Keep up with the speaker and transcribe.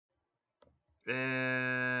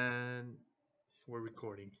And we're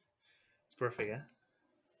recording. It's perfect, huh?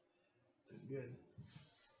 Good.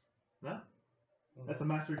 Huh? That's a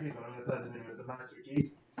master case. I don't know if that's the name. It's a master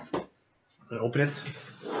case. I'm gonna open it.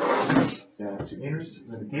 Yeah, 2 meters.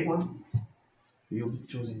 I'm gonna take one. You'll be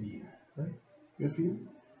choosing me. Right? Good for you?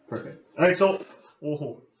 Perfect. Alright, so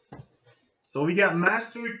we got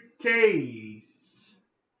master case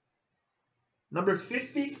number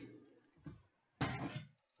 50.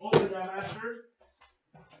 Open that master.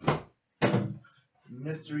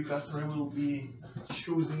 Mystery customer will be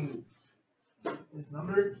choosing this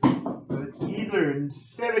number. So it's either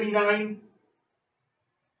 79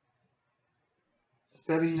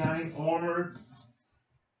 or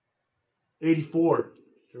 84.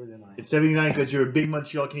 79. It's 79 because you're a big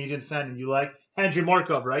Montreal Canadiens fan and you like Andrew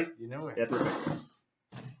Markov, right? You know it. Yeah, perfect.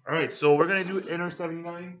 All right, so we're gonna do inner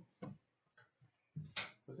 79.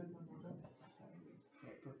 What's it?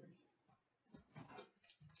 Yeah, perfect.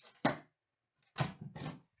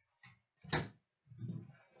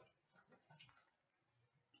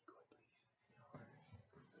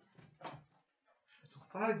 So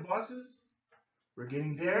 5 boxes. We're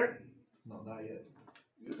getting there. No, not yet.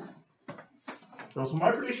 So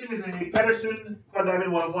my prediction is a Pedersen Quad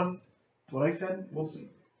Diamond 101. What I said, we'll see.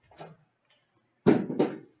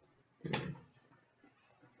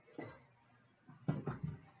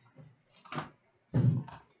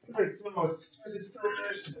 Alright, so it's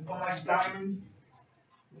first, the Black Diamond.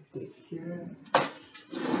 Take here.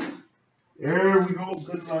 There we go.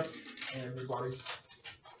 Good luck, everybody.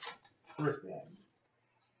 First one.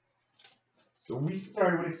 So we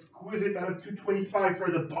start with Exquisite out of 225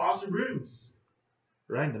 for the Boston Bruins.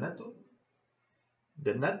 Ryan Donato.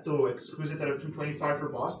 Donato Exquisite out of 225 for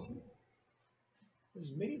Boston.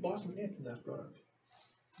 There's many Boston hits in that product.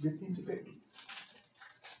 Good team to pick.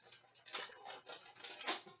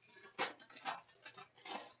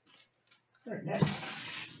 Alright, next.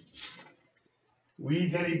 We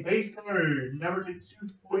get a base card, number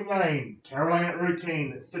 249, Carolina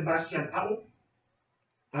Hurricane, Sebastian Aho.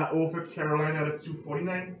 Aho for Carolina out of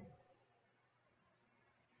 249.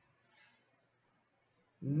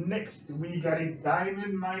 Next, we got a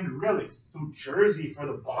Diamond Mine Relics, so jersey for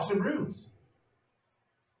the Boston Bruins.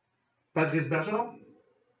 Patrice Bergeron.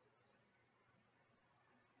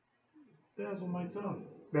 That's what my tongue.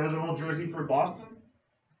 Bergeron jersey for Boston.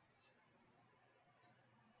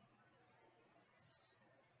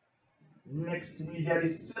 Next, we got a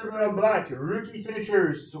silver and black rookie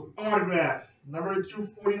signatures, so autograph, number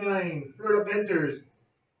 249, Florida Panthers,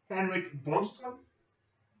 Henrik Borgstrom.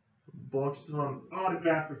 Borgstrom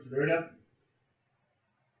autograph for Florida.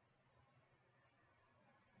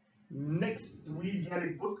 Next, we got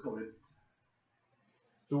a booklet.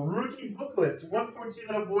 So rookie booklets, 114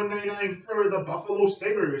 out of 199 for the Buffalo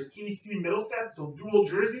Sabres, Casey Middlestat, so dual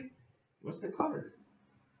jersey. What's the color?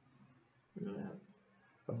 We're gonna have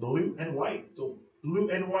a blue and white. So blue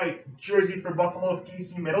and white jersey for Buffalo of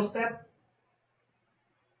Casey Middlestat.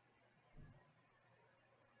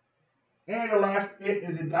 And our last hit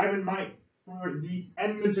is a Diamond Mine for the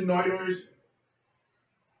Edmonton Oilers,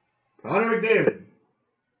 Connor McDavid.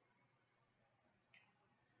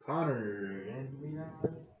 Connor, and we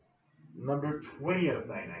have number 20 out of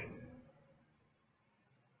 99.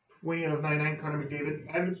 20 out of 99, Connor McDavid.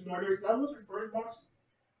 Edmonton Oilers, that was our first box.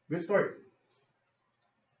 Good start.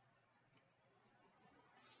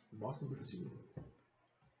 Boston good to see you.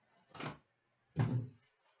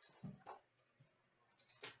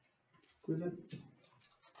 Who's it?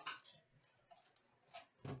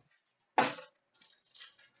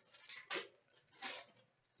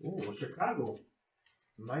 Oh, Chicago.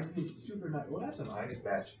 Might be super nice. Oh, that's a nice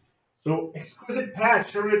patch. So, exquisite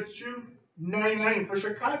patch, number 299 for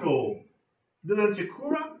Chicago. Dylan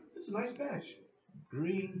Sakura. That's a nice patch.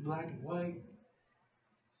 Green, black, and white.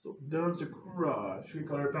 So, Dylan Sakura,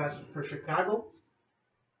 3-color patch for Chicago.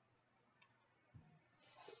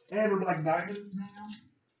 And we're Black Diamond now.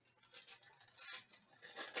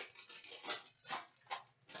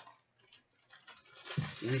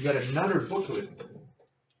 We got another booklet.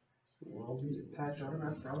 So we'll be the patch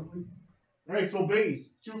autograph probably. Alright, so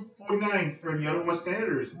base 249 for the Ottawa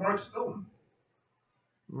Senators, Mark Stone.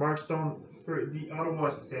 Mark Stone for the Ottawa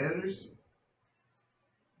Senators.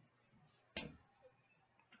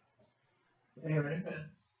 Anyway,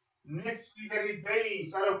 next we got a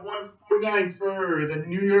base out of 149 for the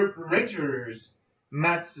New York Rangers,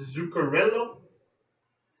 Matt Zuccarello.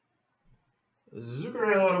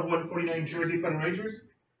 Zuccarello out of 149 jersey for the Rangers.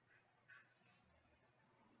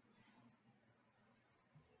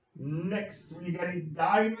 Next, we got a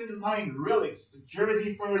Diamond Mine Relics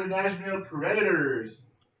jersey for the Nashville Predators.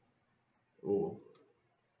 Oh,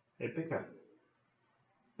 Hey,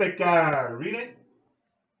 Pecorine.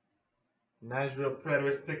 Nashville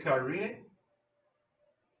Predators Pecorine.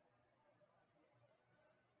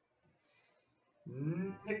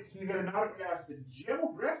 Next, we got an autograph for Jim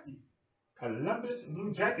O'Grady. Columbus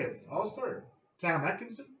Blue Jackets, All-Star. Cam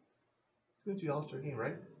Atkinson. He's going to the All-Star game,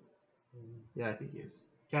 right? Yeah, I think he is.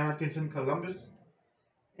 Cam Atkinson, Columbus.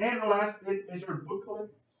 And the last bit is our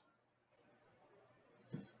booklet.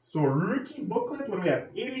 So rookie booklet, what do we have?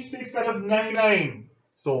 86 out of 99.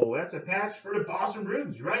 So that's a patch for the Boston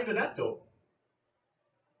Bruins. Ryan Donato.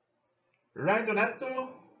 Ryan Donato.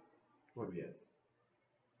 What do we have?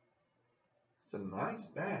 It's a nice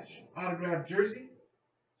patch. Autographed jersey.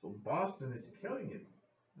 So Boston is killing it,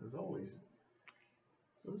 as always.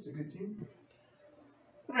 So this is a good team.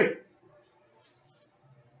 All right.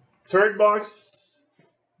 Third box.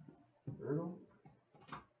 There we go.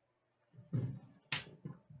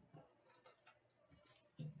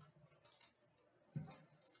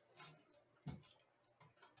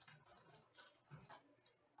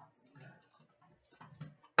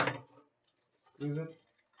 Lose it.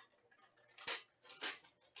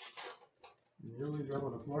 Nearly drop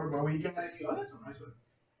on the floor, but we got a, oh, that's a nice one.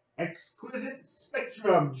 Exquisite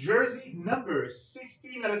Spectrum jersey number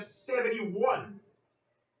 16 out of 71.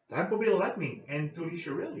 Tampa Bay Lightning, Anthony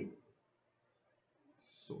Cirelli.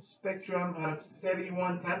 So Spectrum out of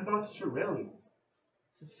 71, Tampa Cirelli.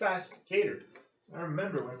 It's a fast skater. I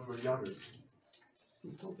remember when we were younger.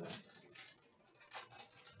 He's so fast.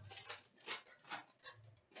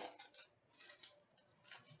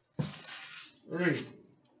 All right.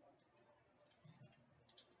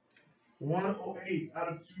 108 out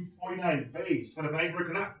of 249 base for the Vancouver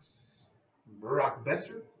Canucks. Brock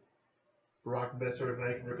Besser. Brock Besser of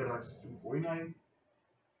Vancouver Canucks 249.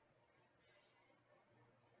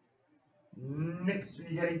 Next,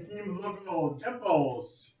 we get a team logo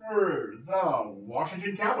Jumbos for the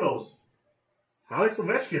Washington Capitals. Alex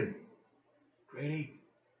Ovechkin. Grade 8.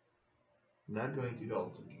 Not going to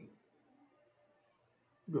Dalton.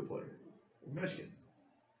 Good player. Ovechkin.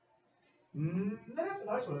 That's a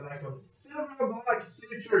nice one. Nice one. Silver Black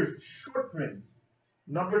Signature Short Print.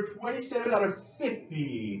 Number 27 out of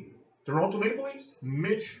 50. Toronto Maple Leafs,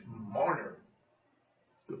 Mitch Marner.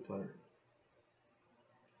 Good player.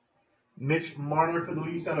 Mitch Marner for the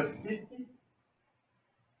Leafs out of 50.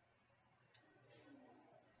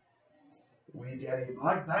 We get a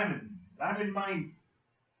Black Diamond. Diamond Mine.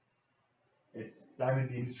 It's Diamond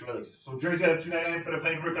Dean Relics. So jersey out of 299 for the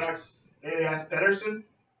Vancouver Canucks, Elias Pettersson.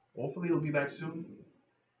 Hopefully he'll be back soon.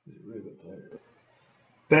 He's a really good player.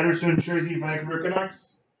 Pettersson jersey, Vancouver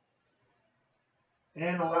Canucks.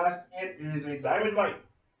 And the last hit is a Diamond Mine.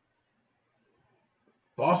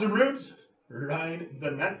 Boston Bruins, Ryan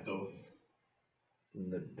Donato.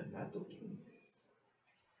 The Donato Kings.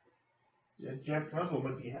 Yeah, Jeff Truswell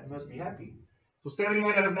must be happy. So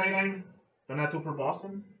 79 out of 99, Donato for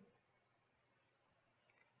Boston.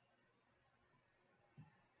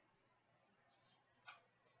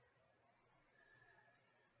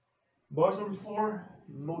 Box number 4,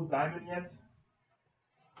 no diamond yet.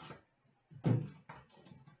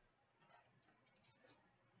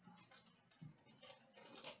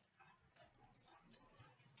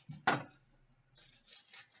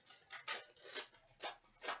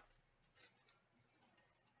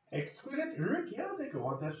 Exquisite rookie. I'll take a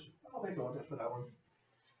one touch. I'll take a one touch for that one.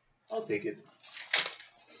 I'll take it.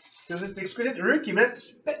 Because it's the exquisite rookie, but that's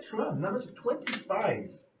Spectrum, number 25.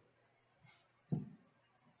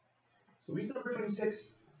 So he's number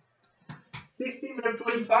 26. 16 out of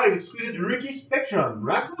 25, exquisite rookie Spectrum.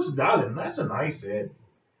 Rasmus Dahlin, that's a nice hit.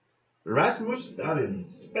 Rasmus Dahlin,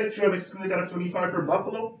 Spectrum exquisite out of 25 for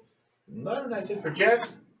Buffalo. Another nice hit for Jeff.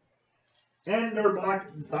 And our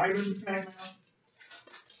Black Diamond pack.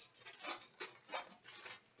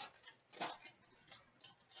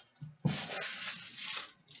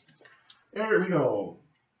 There we go.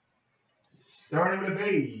 Starting with the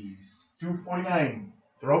base, 249.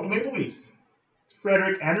 Toronto Maple Leafs.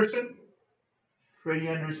 Frederik Andersen. Freddie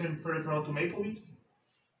Anderson for the Toronto Maple Leafs.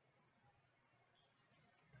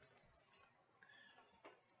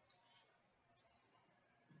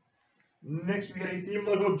 Next, we get a team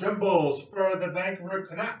logo Jumbos for the Vancouver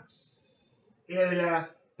Canucks.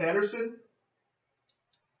 Elias Pettersson.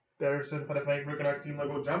 Pettersson for the Vancouver Canucks team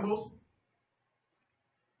logo Jumbos.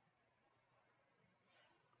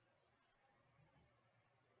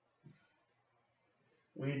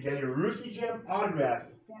 We get a rookie gem autograph,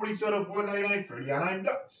 42 out of 199 for the Anaheim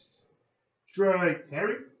Ducks. Troy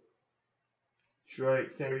Terry. Troy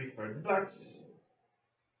Terry for the Ducks.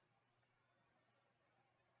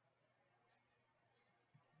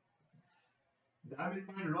 Diamond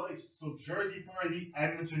Mine Relics. So jersey for the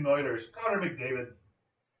Edmonton Oilers. Connor McDavid.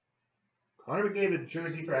 Connor McDavid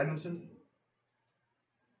jersey for Edmonton.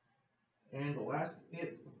 And the last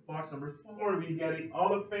hit of box number 4, we get a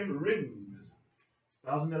Hall of Fame rings.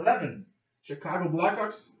 2011 Chicago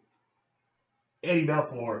Blackhawks. Eddie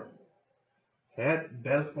Belfour. Had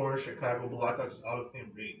Belfour Chicago Blackhawks Hall of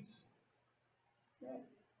Fame rings.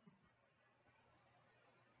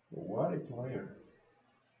 What a player.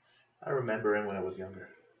 I remember him when I was younger.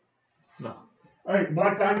 No. Alright,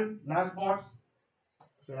 Black Diamond, last box.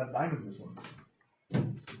 So I have diamond this one.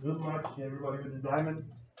 Good luck, everybody with the diamond.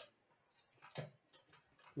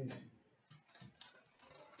 Please.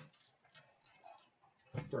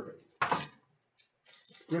 Perfect.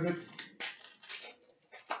 Exquisite.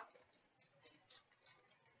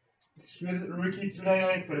 Exquisite rookie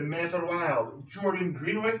 299 for the Minnesota Wild. Jordan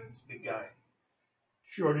Greenway, big guy.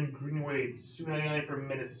 Jordan Greenway 299 for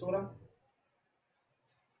Minnesota.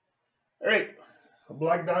 Alright, a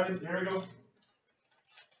black diamond. Here we go.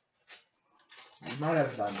 You might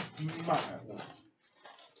have a diamond. You might have one.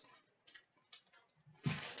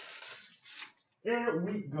 Here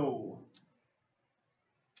we go.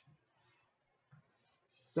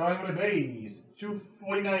 Starting with the base,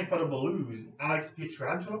 249 for the Blues, Alex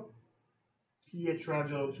Pietrangelo.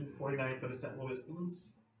 Pietrangelo, 249 for the St. Louis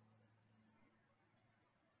Blues.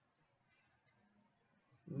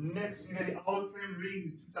 Next, we got the Hall of Fame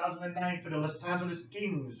rings, 2009 for the Los Angeles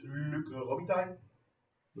Kings, Luc Robitaille.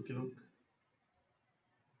 Looky Luke.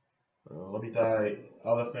 Robitaille,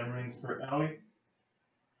 Hall of Fame rings for Ali.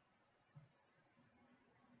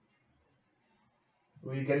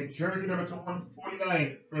 We get a jersey number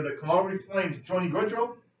 249 for the Calgary Flames, Johnny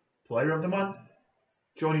Gaudreau, Player of the Month.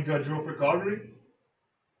 Johnny Gaudreau for Calgary.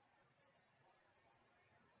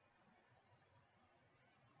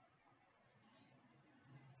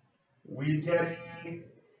 We get a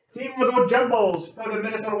Team Logo Jumbos for the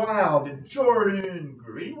Minnesota Wild, Jordan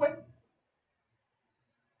Greenway.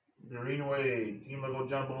 Team Logo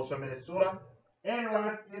Jumbos for Minnesota. And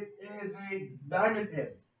last, it is a diamond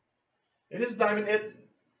hit. It is a diamond hit.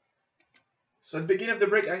 So at the beginning of the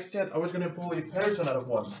break, I said I was going to pull a Pettersson out of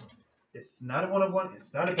one. It's not a 1-of-1.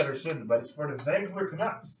 It's not a Pettersson, but it's for the Vancouver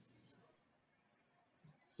Canucks.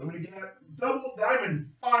 So we get double diamond,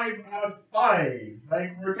 5 out of 5.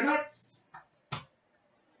 Vancouver Canucks.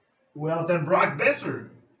 Who else then? Brock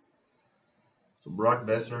Besser. So Brock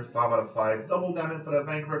Besser, 5 out of 5. Double diamond for the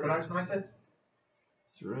Vancouver Canucks. Nice hit.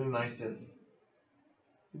 It's a really nice hit.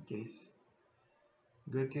 Good case.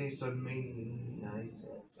 Good case on me. Nice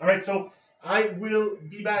hits. Alright, so I will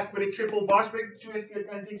be back with a triple box break. 2SP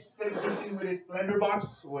Authentic 715 with a Splendor box.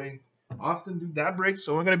 So I often do that break.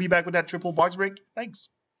 So we're going to be back with that triple box break. Thanks.